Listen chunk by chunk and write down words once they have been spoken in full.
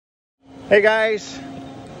Hey guys,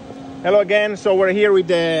 hello again. So we're here with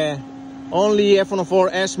the only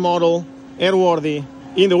F-104S model airworthy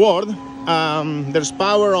in the world. There's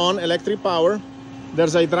power on, electric power.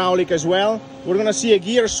 There's hydraulic as well. We're gonna see a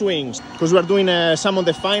gear swings because we're doing some of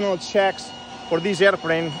the final checks for this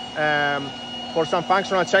airplane, for some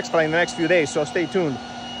functional checks in the next few days, so stay tuned.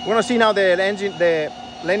 We're gonna see now the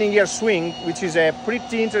landing gear swing, which is a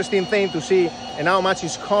pretty interesting thing to see, and how much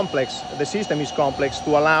is complex, the system is complex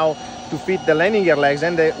to allow to fit the landing gear legs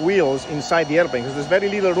and the wheels inside the airplane, because there's very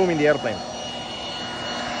little room in the airplane.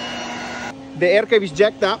 The aircraft is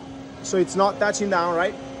jacked up, so it's not touching down,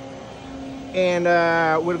 right? And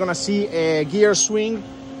we're gonna see a gear swing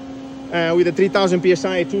with the 3000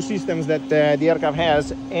 PSI, two systems that the aircraft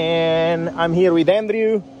has. And I'm here with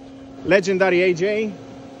Andrew, legendary AJ,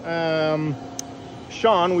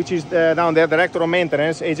 Sean, which is down there, director of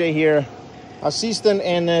maintenance, AJ here, assistant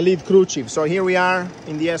and lead crew chief. So here we are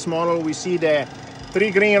in the S model. We see the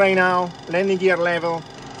 3 green right now, landing gear level.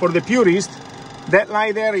 For the purist, that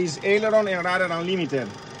light there is aileron and rudder unlimited.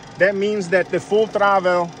 That means that the full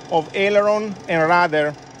travel of aileron and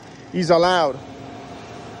rudder is allowed.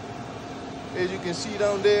 As you can see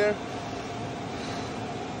down there,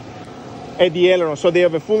 at the aileron, so they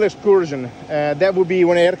have a full excursion. That would be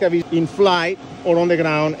when an aircraft is in flight or on the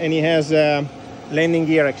ground and it has landing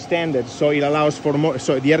gear extended, so it allows for more.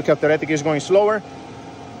 So the aircraft theoretically is going slower,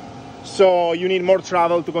 so you need more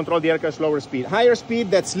travel to control the aircraft's slower speed. Higher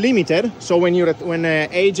speed, that's limited. So when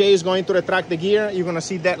AJ is going to retract the gear, you're going to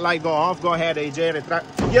see that light go off. Go ahead, AJ,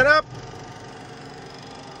 retract. Get up.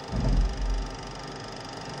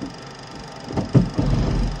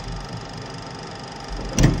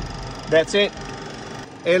 That's it.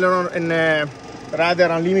 Aileron and rudder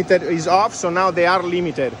unlimited is off, so now they are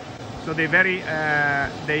limited. So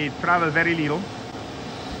they travel very little,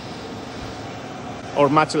 or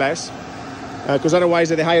much less, because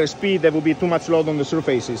otherwise at the higher speed there will be too much load on the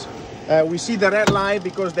surfaces. We see the red light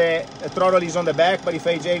because the throttle is on the back, but if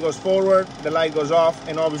AJ goes forward, the light goes off,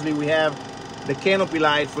 and obviously we have the canopy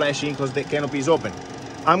light flashing because the canopy is open.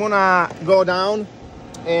 I'm gonna go down,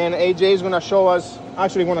 and AJ is gonna show us,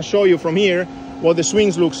 actually gonna show you from here what the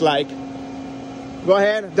swings looks like. Go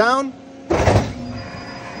ahead, down.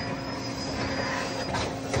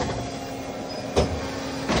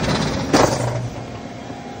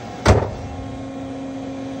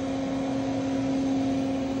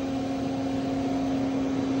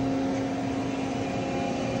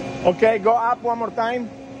 Okay, go up one more time.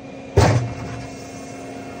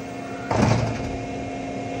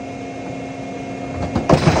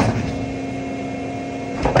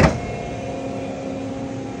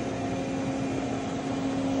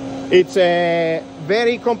 It's a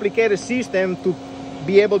very complicated system to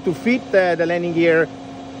be able to fit the landing gear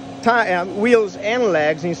wheels and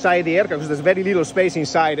legs inside the aircraft, because there's very little space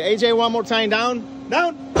inside. AJ, one more time, down,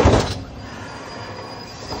 down.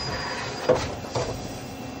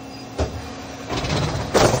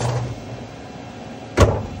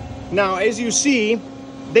 Now, as you see,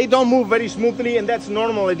 they don't move very smoothly, and that's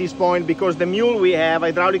normal at this point because the mule we have,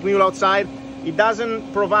 hydraulic mule outside, it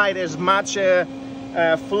doesn't provide as much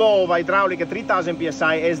flow of hydraulic at 3000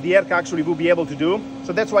 PSI as the aircraft actually will be able to do.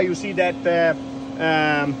 So that's why you see that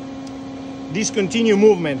discontinued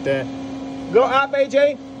movement. Go up,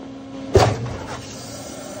 AJ.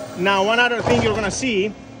 Now, one other thing you're gonna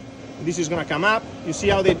see, this is gonna come up. You see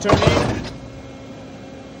how they turn in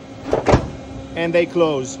and they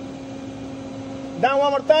close. Down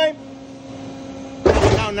one more time.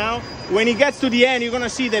 Down now. When it gets to the end, you're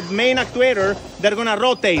gonna see the main actuator, they're gonna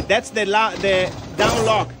rotate. That's the down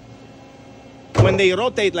lock. When they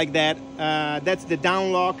rotate like that, that's the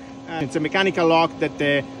down lock. It's a mechanical lock that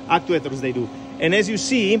the actuators they do. And as you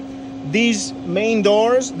see, these main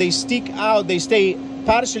doors, they stick out, they stay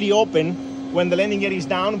partially open when the landing gear is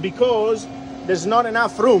down, because there's not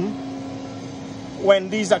enough room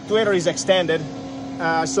when this actuator is extended.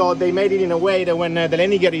 So they made it in a way that when the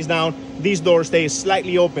landing gear is down, these doors stay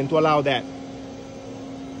slightly open to allow that.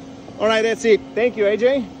 All right, that's it. Thank you,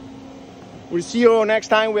 AJ. We'll see you next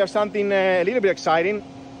time. We have something a little bit exciting.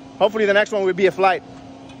 Hopefully the next one will be a flight.